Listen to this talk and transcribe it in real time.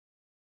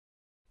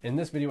In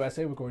this video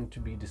essay, we're going to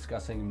be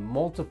discussing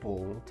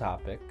multiple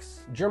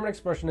topics: German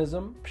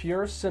Expressionism,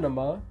 pure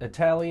cinema,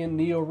 Italian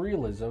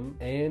Neorealism,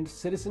 and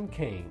Citizen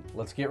Kane.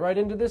 Let's get right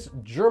into this.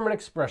 German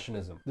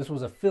Expressionism. This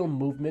was a film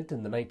movement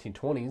in the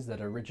 1920s that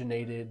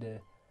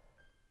originated,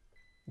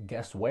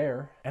 guess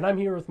where? And I'm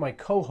here with my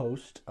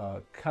co-host,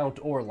 Count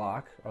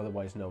Orlok,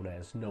 otherwise known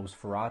as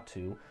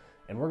Nosferatu,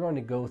 and we're going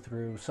to go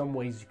through some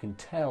ways you can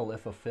tell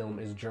if a film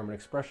is German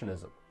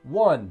Expressionism.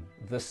 1.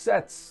 The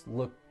sets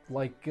look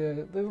like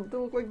they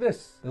look like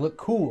this. They look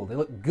cool, they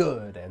look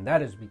good, and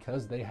that is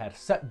because they had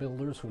set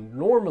builders who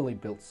normally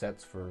built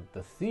sets for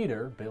the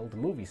theater build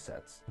movie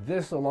sets.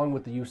 This, along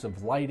with the use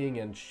of lighting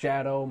and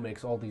shadow,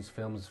 makes all these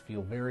films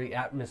feel very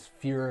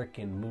atmospheric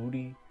and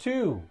moody.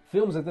 2.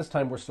 Films at this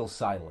time were still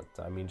silent.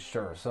 I mean,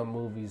 sure, some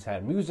movies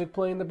had music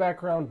playing in the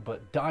background,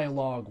 but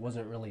dialogue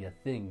wasn't really a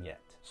thing yet.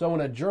 So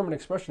in a German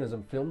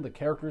Expressionism film, the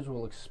characters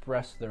will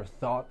express their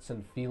thoughts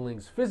and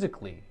feelings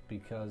physically,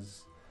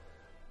 because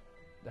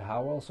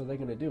how else are they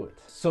going to do it?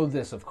 So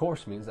this, of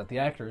course, means that the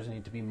actors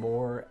need to be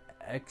more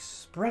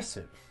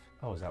expressive.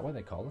 Oh, is that why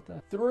they call it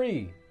that?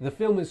 3. The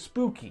film is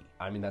spooky.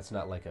 I mean, that's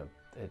not like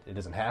it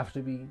doesn't have to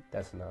be.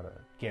 That's not a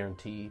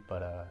guarantee,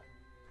 but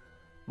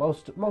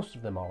most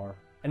of them are.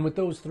 And with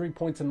those 3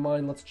 points in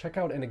mind, let's check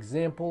out an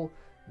example: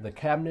 The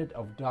Cabinet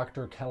of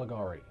Dr.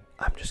 Caligari.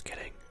 I'm just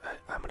kidding.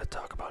 I'm going to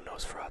talk about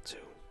Nosferatu,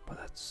 but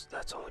that's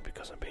only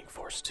because I'm being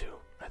forced to.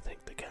 I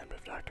think The Cabinet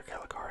of Dr.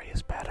 Caligari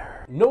is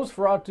better.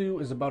 Nosferatu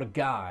is about a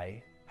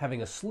guy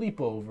having a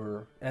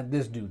sleepover at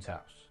this dude's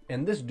house.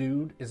 And this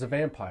dude is a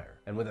vampire.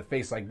 And with a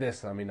face like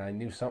this, I mean, I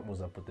knew something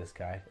was up with this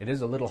guy. It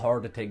is a little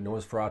hard to take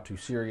Nosferatu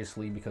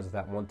seriously because of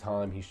that one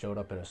time he showed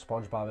up in a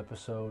SpongeBob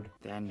episode.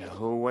 Then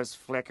who was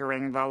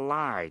flickering the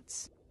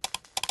lights?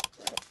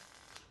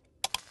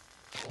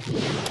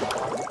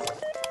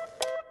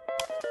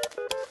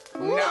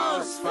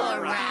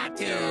 Nosferatu!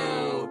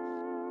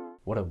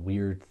 What a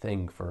weird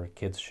thing for a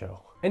kids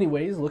show.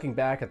 Anyways, looking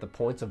back at the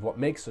points of what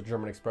makes a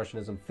German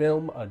Expressionism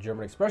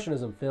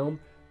film,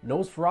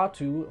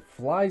 Nosferatu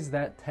flies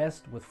that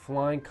test with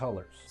flying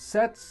colors.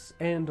 Sets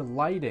and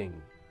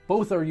lighting.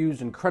 Both are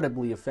used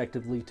incredibly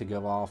effectively to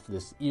give off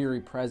this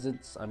eerie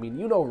presence. I mean,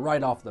 you know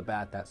right off the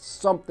bat that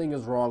something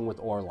is wrong with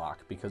Orlok,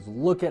 because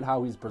look at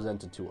how he's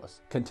presented to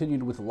us.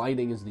 Continued with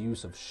lighting is the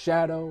use of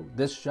shadow.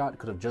 This shot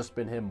could have just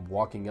been him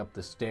walking up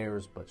the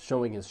stairs, but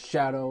showing his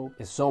shadow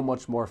is so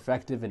much more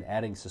effective in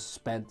adding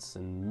suspense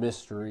and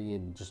mystery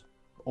and just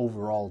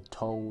overall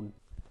tone.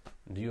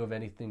 Do you have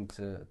anything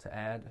to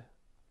add?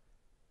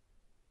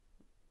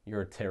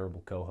 You're a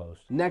terrible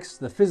co-host. Next,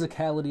 the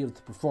physicality of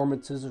the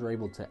performances are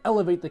able to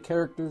elevate the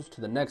characters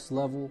to the next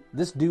level.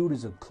 This dude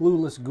is a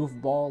clueless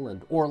goofball,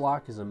 and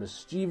Orlok is a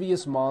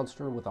mischievous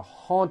monster with a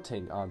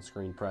haunting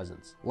on-screen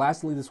presence.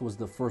 Lastly, this was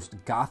the first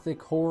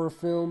gothic horror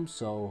film,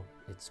 so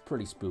it's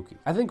pretty spooky.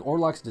 I think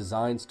Orlok's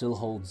design still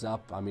holds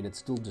up. I mean, it's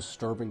still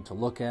disturbing to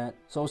look at.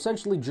 So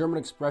essentially,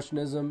 German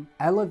Expressionism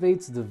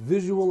elevates the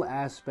visual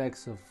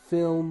aspects of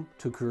film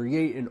to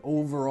create an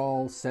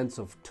overall sense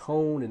of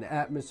tone and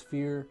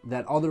atmosphere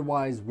that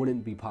otherwise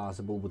wouldn't be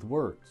possible with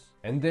words.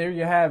 And there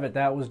you have it.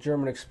 That was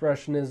German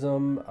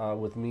Expressionism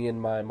with me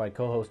and my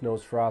co-host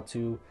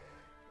Nosferatu.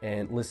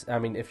 And listen, I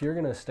mean, if you're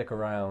gonna stick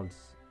around,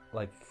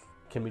 like,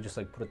 can we just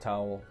like put a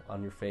towel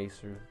on your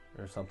face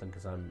or something,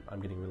 because I'm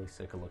getting really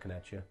sick of looking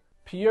at you.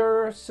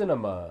 Pure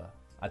cinema.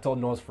 I told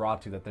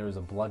Nosferatu that there was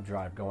a blood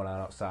drive going on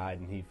outside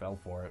and he fell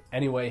for it.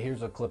 Anyway,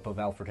 here's a clip of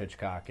Alfred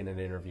Hitchcock in an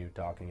interview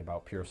talking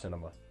about pure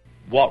cinema.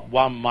 What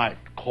one might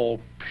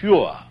call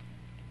pure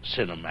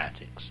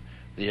cinematics,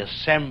 the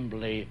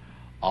assembly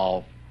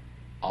of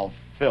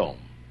film,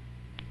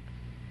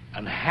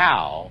 and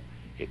how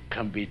it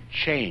can be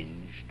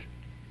changed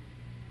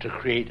to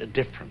create a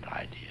different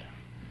idea.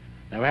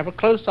 Now we have a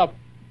close-up.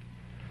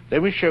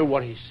 Let me show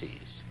what he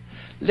sees.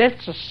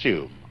 Let's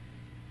assume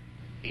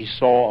he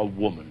saw a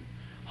woman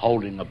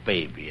holding a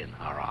baby in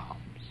her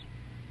arms.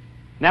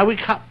 Now we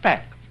cut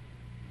back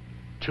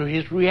to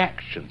his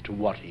reaction to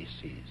what he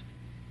sees.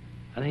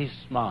 And he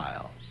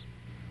smiles.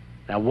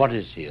 Now what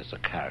is he as a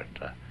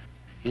character?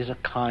 He's a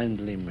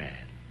kindly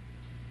man.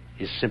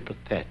 He's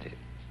sympathetic.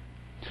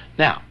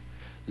 Now,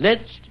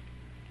 let's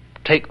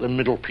take the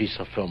middle piece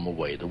of film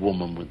away, the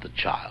woman with the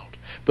child,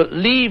 but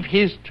leave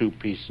his 2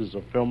 pieces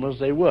of film as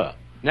they were.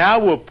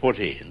 Now we'll put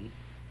in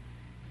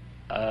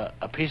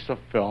a piece of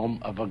film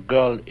of a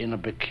girl in a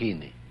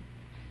bikini.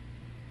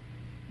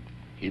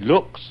 He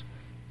looks,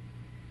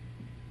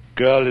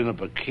 girl in a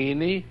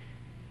bikini,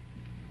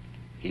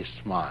 he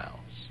smiles.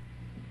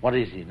 What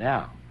is he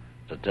now?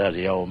 The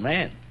dirty old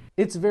man.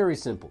 It's very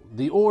simple.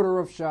 The order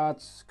of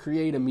shots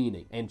create a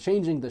meaning, and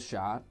changing the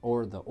shot,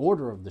 or the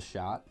order of the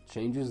shot,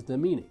 changes the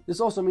meaning.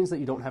 This also means that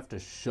you don't have to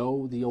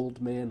show the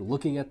old man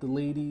looking at the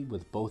lady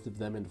with both of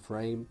them in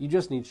frame. You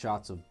just need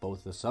shots of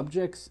both the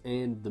subjects,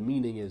 and the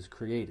meaning is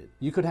created.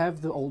 You could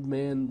have the old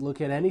man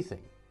look at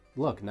anything.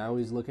 Look, now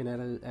he's looking at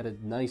a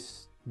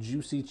nice,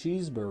 juicy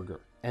cheeseburger.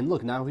 And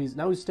look, now he's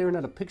staring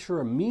at a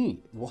picture of me.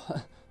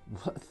 What?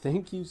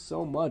 Thank you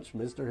so much,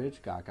 Mr.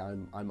 Hitchcock.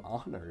 I'm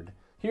honored.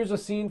 Here's a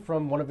scene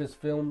from one of his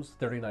films,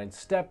 39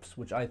 Steps,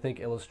 which I think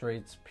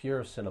illustrates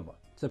pure cinema.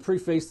 To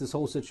preface this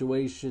whole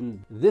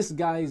situation, this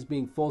guy is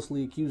being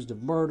falsely accused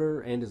of murder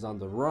and is on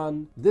the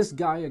run. This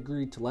guy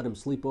agreed to let him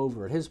sleep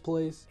over at his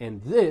place,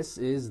 and this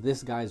is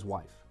this guy's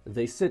wife.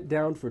 They sit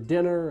down for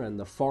dinner, and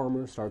the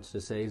farmer starts to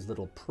say his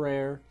little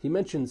prayer. He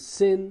mentions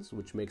sins,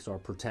 which makes our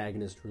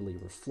protagonist really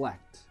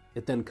reflect.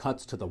 It then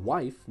cuts to the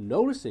wife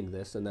noticing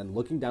this and then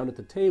looking down at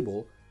the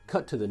table.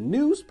 Cut to the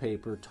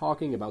newspaper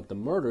talking about the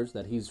murders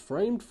that he's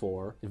framed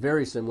for,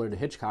 very similar to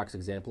Hitchcock's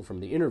example from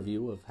the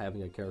interview of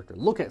having a character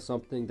look at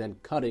something, then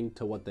cutting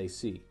to what they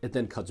see. It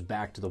then cuts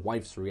back to the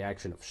wife's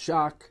reaction of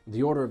shock.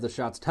 The order of the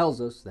shots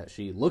tells us that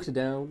she looked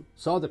down,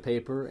 saw the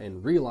paper,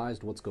 and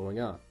realized what's going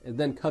on. It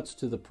then cuts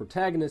to the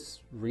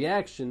protagonist's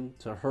reaction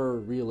to her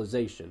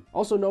realization.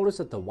 Also notice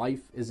that the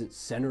wife isn't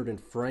centered in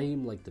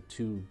frame like the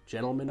two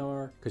gentlemen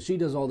are, because she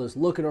does all this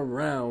looking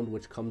around,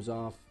 which comes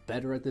off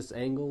better at this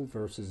angle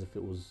versus if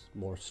it was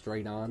more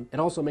straight on. It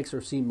also makes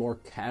her seem more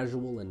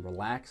casual and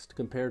relaxed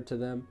compared to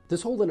them.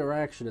 This whole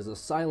interaction is a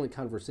silent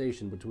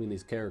conversation between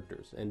these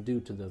characters, and due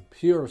to the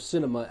pure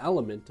cinema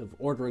element of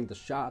ordering the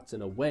shots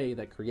in a way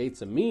that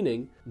creates a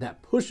meaning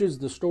that pushes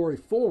the story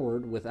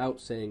forward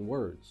without saying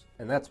words.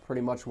 And that's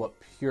pretty much what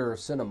pure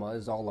cinema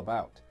is all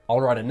about.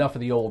 Alright, enough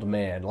of the old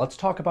man. Let's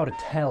talk about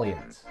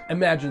Italians.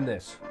 Imagine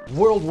this.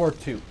 World War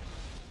II.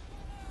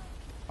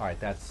 Alright,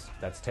 that's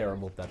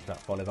terrible. That's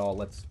not fun at all.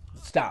 Let's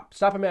stop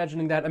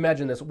imagining that.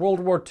 Imagine this.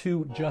 World War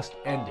II just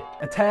ended.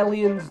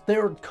 Italians,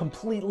 they're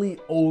completely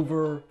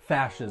over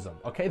fascism,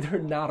 okay? They're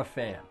not a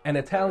fan. And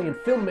Italian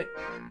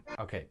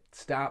okay,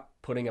 stop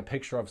putting a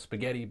picture of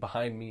spaghetti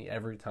behind me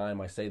every time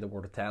I say the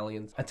word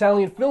Italians.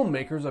 Italian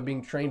filmmakers are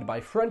being trained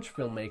by French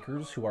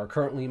filmmakers who are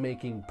currently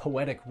making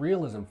poetic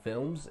realism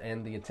films,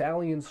 and the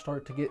Italians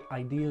start to get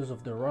ideas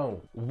of their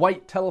own.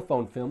 White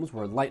telephone films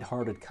were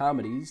lighthearted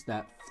comedies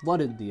that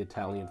flooded the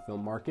Italian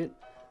film market,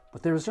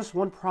 but there was just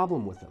one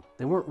problem with them.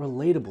 They weren't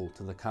relatable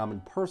to the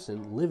common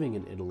person living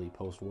in Italy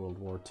post-World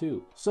War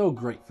II. So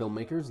great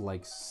filmmakers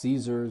like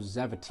Cesare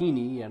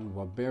Zavattini and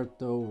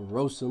Roberto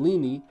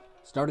Rossellini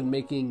started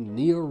making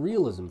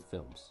neorealism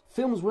films.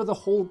 Films where the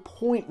whole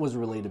point was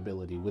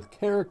relatability, with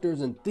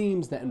characters and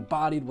themes that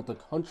embodied what the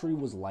country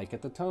was like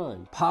at the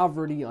time.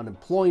 Poverty,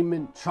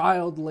 unemployment,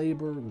 child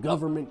labor,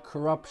 government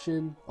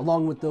corruption.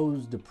 Along with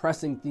those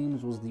depressing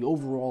themes was the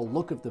overall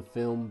look of the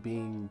film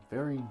being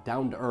very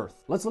down to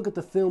earth. Let's look at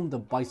the film The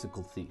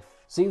Bicycle Thief.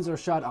 Scenes are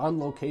shot on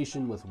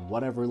location with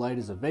whatever light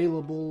is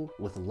available,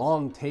 with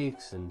long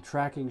takes and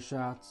tracking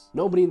shots.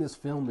 Nobody in this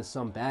film is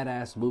some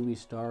badass movie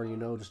star,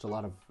 just a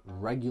lot of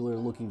regular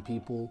looking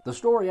people. The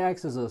story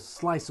acts as a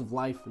slice of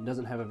life and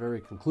doesn't have a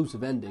very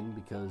conclusive ending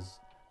because,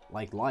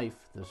 like life,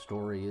 the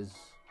story is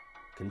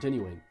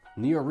continuing.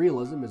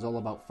 Neorealism is all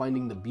about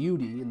finding the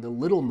beauty in the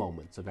little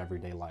moments of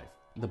everyday life.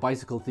 The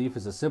Bicycle Thief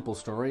is a simple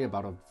story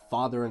about a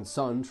father and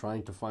son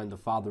trying to find the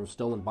father's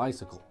stolen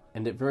bicycle.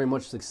 And it very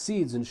much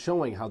succeeds in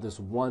showing how this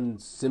one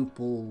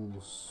simple,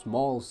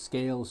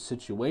 small-scale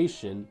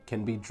situation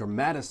can be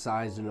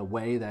dramatized in a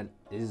way that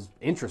is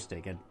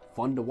interesting and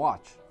fun to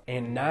watch.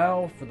 And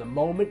now for the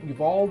moment you've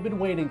all been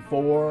waiting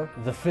for,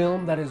 the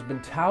film that has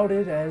been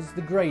touted as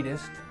the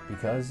greatest,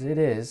 because it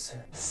is,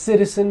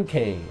 Citizen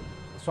Kane.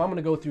 So I'm going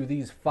to go through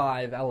these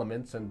 5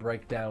 elements and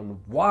break down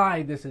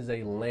why this is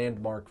a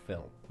landmark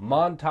film.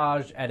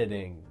 Montage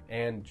editing,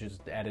 and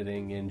just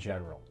editing in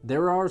general.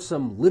 There are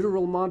some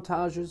literal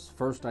montages.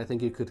 First, I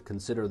think you could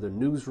consider the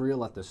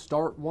newsreel at the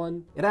start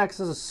one. It acts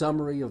as a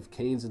summary of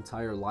Kane's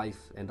entire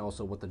life and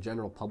also what the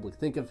general public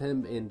think of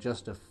him in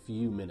just a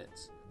few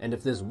minutes. And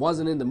if this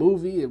wasn't in the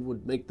movie, it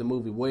would make the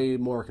movie way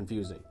more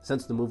confusing.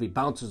 Since the movie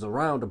bounces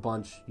around a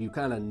bunch, you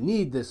kind of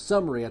need this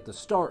summary at the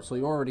start so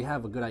you already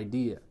have a good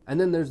idea. And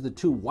then there's the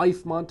 2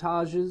 wife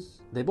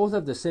montages. They both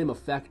have the same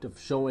effect of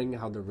showing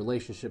how the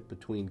relationship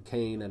between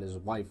Kane and his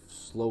wife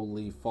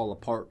slowly fall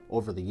apart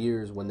over the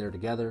years when they're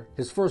together.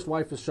 His first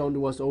wife is shown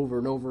to us over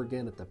and over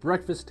again at the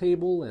breakfast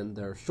table, and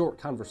their short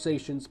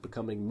conversations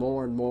becoming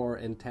more and more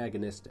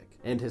antagonistic.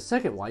 And his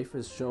second wife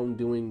is shown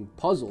doing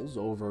puzzles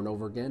over and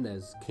over again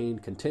as Kane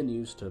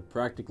continues to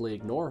practically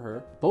ignore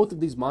her. Both of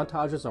these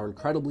montages are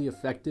incredibly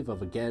effective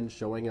of again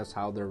showing us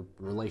how their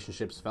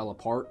relationships fell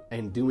apart,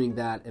 and doing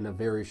that in a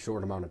very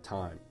short amount of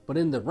time. But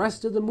in the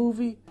rest of the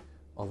movie,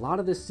 a lot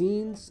of the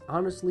scenes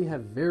honestly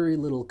have very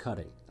little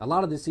cutting. A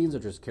lot of the scenes are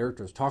just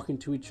characters talking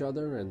to each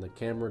other and the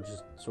camera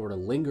just sort of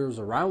lingers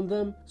around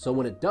them. So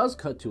when it does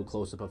cut to a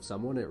close-up of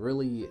someone, it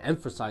really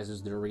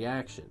emphasizes their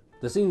reaction.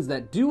 The scenes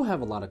that do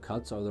have a lot of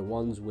cuts are the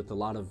ones with a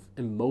lot of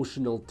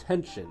emotional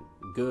tension,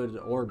 good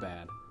or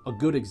bad. A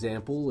good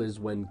example is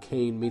when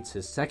Kane meets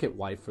his second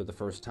wife for the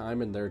first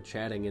time and they're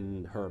chatting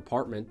in her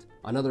apartment.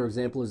 Another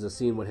example is the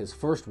scene when his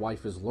first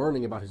wife is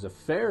learning about his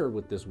affair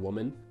with this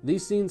woman.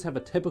 These scenes have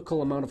a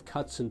typical amount of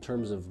cuts in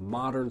terms of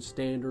modern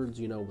standards,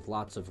 with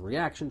lots of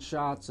reaction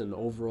shots and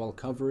overall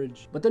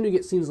coverage. But then you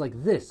get scenes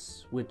like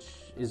this, which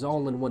is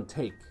all in one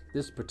take.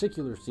 This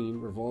particular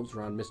scene revolves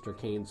around Mr.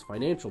 Kane's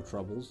financial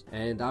troubles,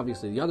 and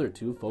obviously the other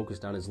 2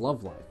 focused on his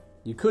love life.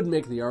 You could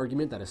make the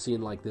argument that a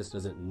scene like this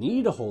doesn't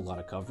need a whole lot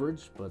of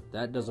coverage, but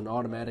that doesn't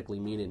automatically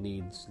mean it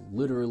needs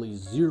literally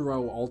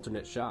 0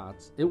 alternate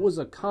shots. It was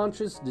a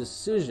conscious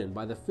decision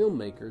by the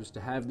filmmakers to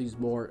have these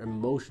more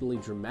emotionally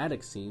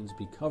dramatic scenes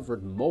be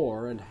covered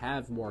more and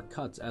have more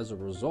cuts as a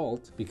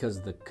result, because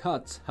the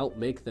cuts help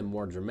make them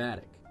more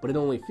dramatic. But it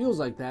only feels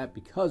like that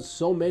because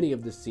so many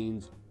of the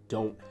scenes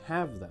don't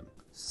have them.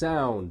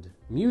 Sound.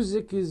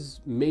 Music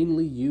is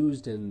mainly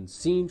used in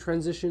scene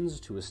transitions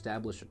to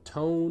establish a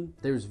tone.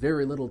 There's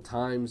very little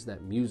times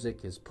that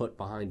music is put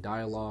behind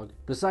dialogue.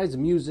 Besides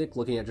music,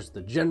 looking at just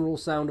the general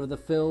sound of the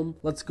film,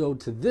 let's go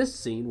to this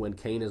scene when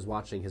Kane is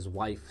watching his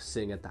wife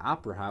sing at the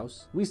opera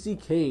house. We see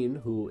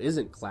Kane, who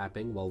isn't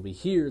clapping, while we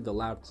hear the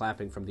loud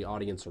clapping from the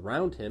audience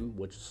around him,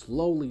 which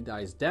slowly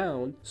dies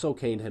down, so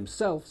Kane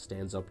himself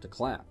stands up to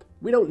clap.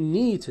 We don't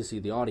need to see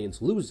the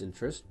audience lose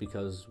interest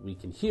because we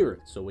can hear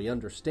it, so we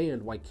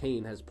understand why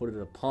Kane has put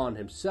it upon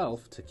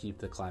himself to keep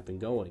the clapping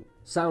going.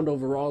 Sound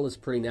overall is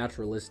pretty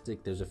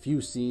naturalistic. There's a few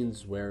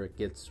scenes where it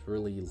gets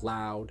really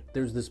loud.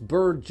 There's this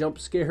bird jump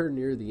scare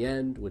near the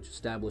end, which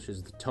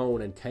establishes the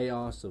tone and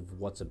chaos of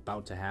what's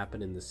about to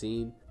happen in the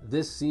scene.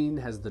 This scene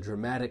has the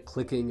dramatic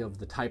clicking of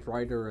the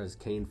typewriter as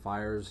Kane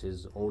fires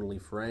his only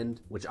friend,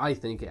 which I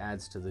think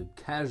adds to the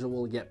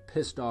casual yet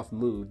pissed off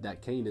mood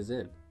that Kane is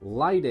in.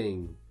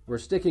 Lighting. We're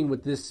sticking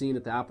with this scene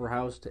at the Opera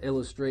House to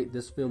illustrate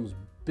this film's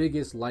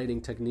biggest lighting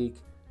technique,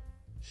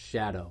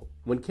 shadow.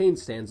 When Kane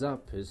stands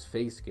up, his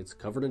face gets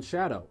covered in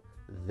shadow.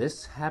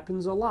 This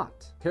happens a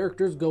lot.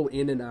 Characters go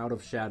in and out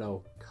of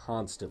shadow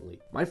constantly.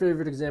 My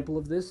favorite example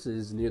of this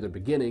is near the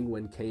beginning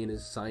when Kane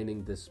is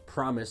signing this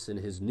promise in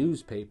his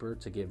newspaper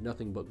to give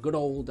nothing but good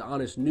old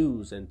honest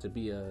news and to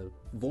be a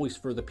voice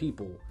for the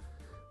people,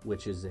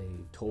 which is a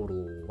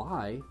total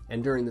lie,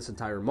 and during this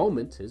entire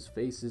moment, his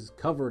face is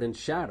covered in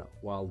shadow,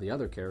 while the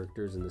other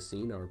characters in the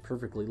scene are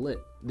perfectly lit.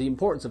 The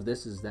importance of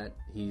this is that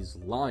he's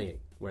lying,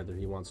 whether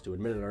he wants to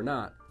admit it or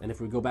not, and if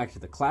we go back to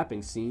the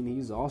clapping scene,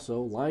 he's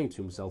also lying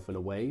to himself in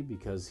a way,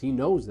 because he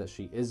knows that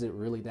she isn't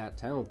really that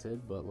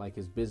talented, but like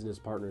his business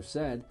partner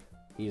said,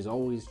 he's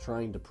always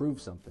trying to prove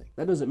something.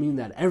 That doesn't mean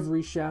that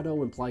every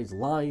shadow implies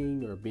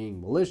lying or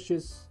being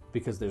malicious,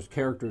 because there's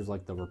characters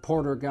like the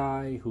reporter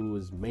guy who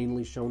is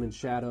mainly shown in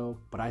shadow,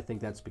 but I think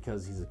that's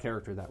because he's a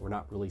character that we're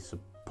not really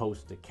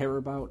supposed to care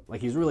about. Like,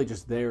 he's really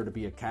just there to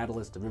be a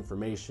catalyst of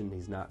information.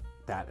 He's not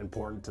that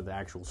important to the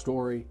actual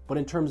story. But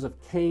in terms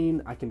of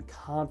Kane, I can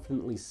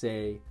confidently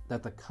say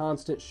that the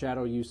constant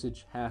shadow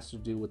usage has to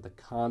do with the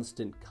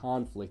constant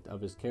conflict of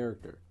his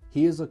character.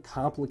 He is a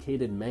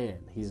complicated man.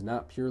 He's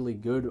not purely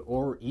good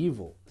or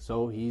evil,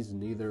 so he's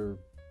neither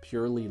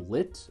purely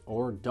lit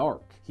or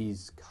dark.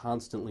 He's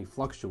constantly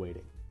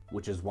fluctuating,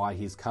 which is why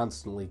he's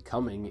constantly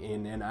coming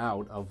in and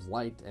out of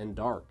light and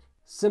dark.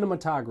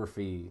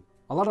 Cinematography.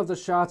 A lot of the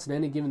shots in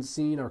any given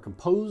scene are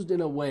composed in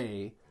a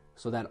way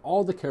so that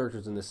all the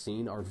characters in the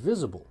scene are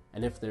visible,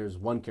 and if there's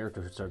one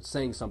character who starts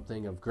saying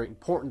something of great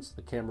importance,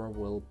 the camera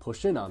will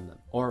push in on them.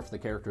 Or if the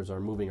characters are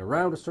moving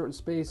around a certain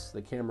space,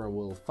 the camera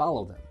will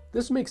follow them.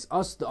 This makes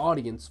us, the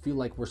audience, feel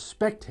like we're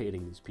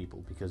spectating these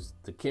people because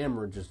the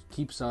camera just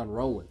keeps on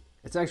rolling.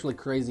 It's actually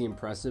crazy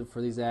impressive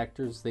for these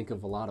actors. Think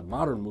of a lot of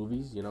modern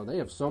movies, they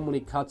have so many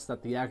cuts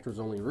that the actors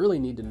only really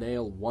need to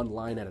nail one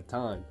line at a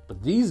time.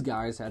 But these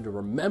guys had to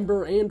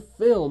remember and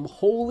film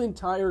whole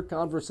entire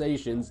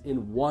conversations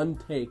in one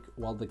take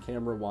while the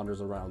camera wanders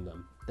around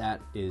them.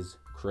 That is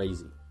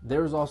crazy.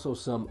 There's also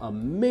some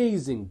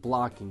amazing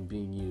blocking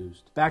being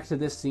used. Back to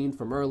this scene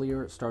from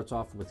earlier, it starts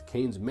off with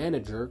Kane's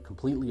manager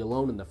completely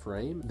alone in the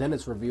frame. Then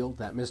it's revealed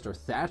that Mr.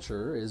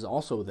 Thatcher is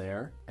also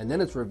there. And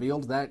then it's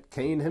revealed that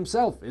Kane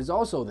himself is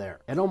also there.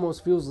 It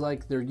almost feels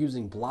like they're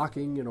using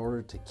blocking in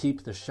order to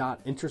keep the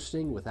shot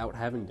interesting without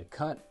having to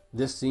cut.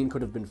 This scene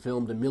could have been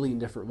filmed a million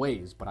different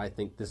ways, but I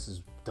think this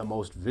is the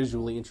most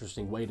visually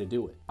interesting way to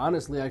do it.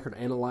 Honestly, I could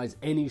analyze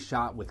any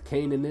shot with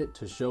Kane in it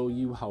to show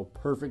you how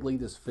perfectly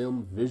this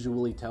film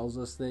visually tells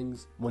us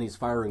things. When he's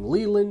firing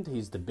Leland,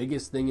 he's the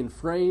biggest thing in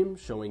frame,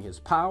 showing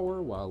his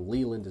power, while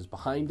Leland is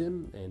behind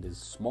him and is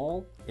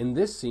small. In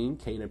this scene,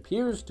 Kane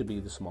appears to be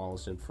the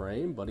smallest in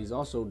frame, but he's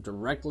also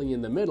directly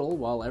in the middle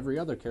while every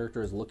other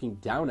character is looking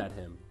down at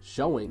him,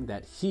 showing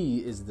that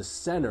he is the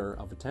center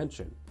of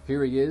attention.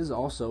 Here he is,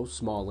 also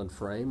small in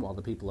frame, while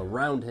the people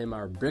around him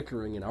are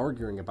bickering and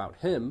arguing about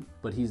him,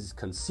 but he's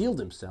concealed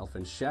himself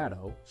in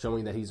shadow,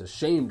 showing that he's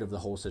ashamed of the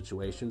whole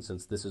situation,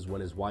 since this is when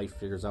his wife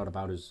figures out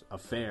about his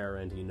affair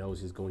and he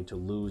knows he's going to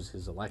lose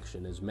his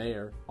election as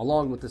mayor.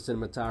 Along with the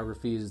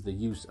cinematography is the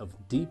use of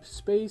deep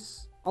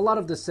space. A lot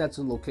of the sets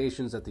and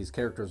locations that these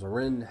characters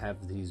are in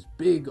have these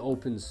big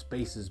open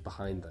spaces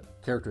behind them.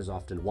 Characters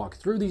often walk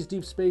through these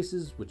deep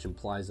spaces, which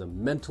implies a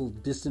mental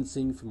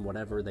distancing from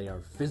whatever they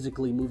are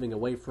physically moving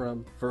away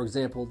from. For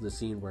example, the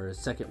scene where his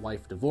second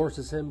wife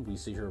divorces him, we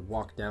see her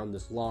walk down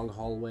this long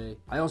hallway.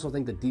 I also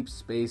think the deep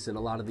space in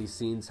a lot of these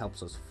scenes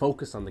helps us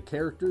focus on the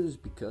characters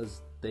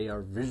because they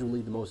are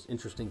visually the most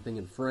interesting thing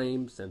in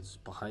frame, since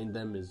behind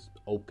them is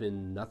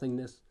open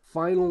nothingness.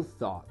 Final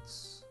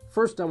thoughts.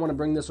 First, I want to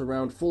bring this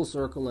around full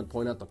circle and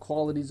point out the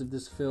qualities of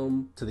this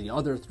film to the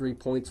other 3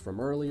 points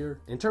from earlier.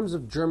 In terms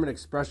of German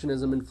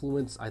Expressionism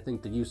influence, I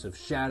think the use of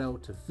shadow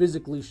to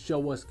physically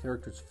show us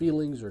characters'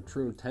 feelings or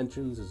true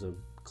intentions is a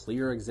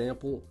clear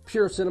example.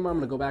 Pure cinema, I'm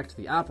going to go back to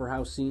the opera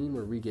house scene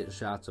where we get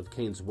shots of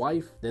Kane's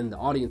wife, then the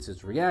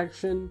audience's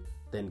reaction,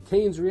 then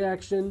Kane's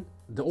reaction.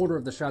 The order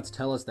of the shots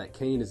tell us that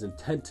Kane is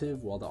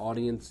attentive while the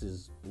audience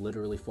is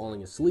literally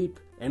falling asleep,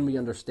 and we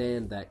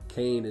understand that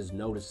Kane is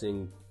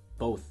noticing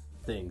both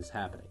things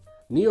happening.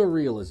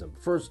 Neorealism.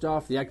 First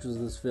off, the actors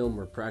in this film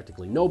were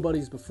practically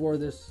nobodies before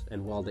this,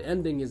 and while the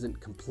ending isn't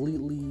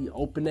completely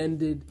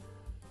open-ended,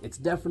 it's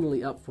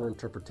definitely up for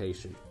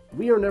interpretation.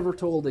 We are never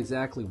told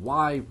exactly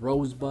why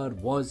Rosebud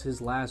was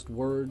his last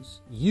words.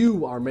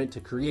 You are meant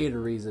to create a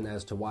reason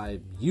as to why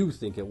you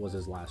think it was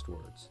his last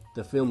words.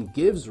 The film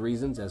gives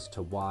reasons as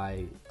to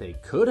why they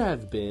could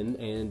have been,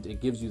 and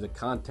it gives you the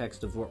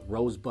context of what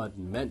Rosebud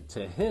meant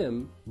to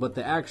him, but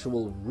the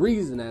actual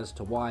reason as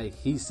to why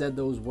he said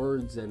those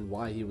words and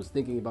why he was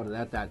thinking about it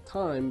at that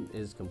time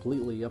is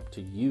completely up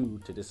to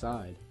you to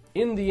decide.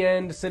 In the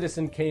end,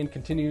 Citizen Kane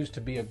continues to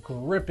be a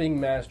gripping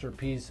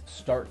masterpiece,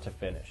 start to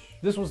finish.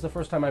 This was the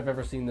first time I've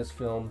ever seen this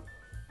film,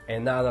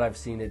 and now that I've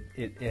seen it,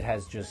 it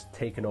has just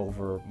taken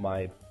over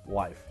my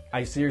life.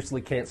 I seriously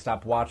can't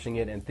stop watching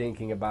it and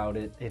thinking about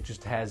it. It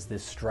just has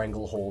this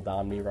stranglehold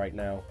on me right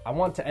now. I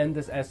want to end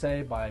this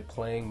essay by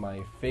playing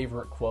my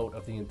favorite quote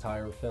of the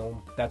entire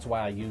film. That's why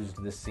I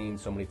used this scene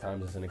so many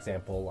times as an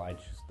example.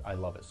 I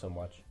love it so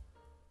much.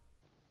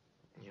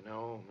 You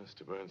know,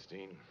 Mr.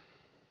 Bernstein,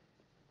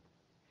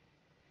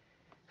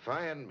 if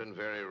I hadn't been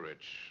very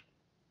rich,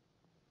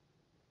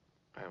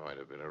 I might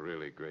have been a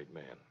really great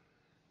man.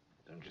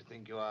 Don't you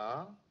think you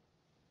are?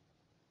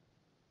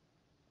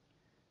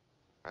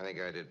 I think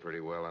I did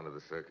pretty well under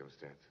the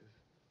circumstances.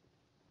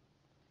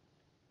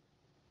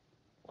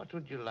 What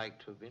would you like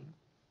to have been?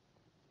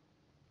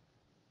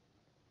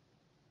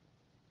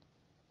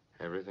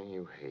 Everything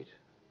you hate.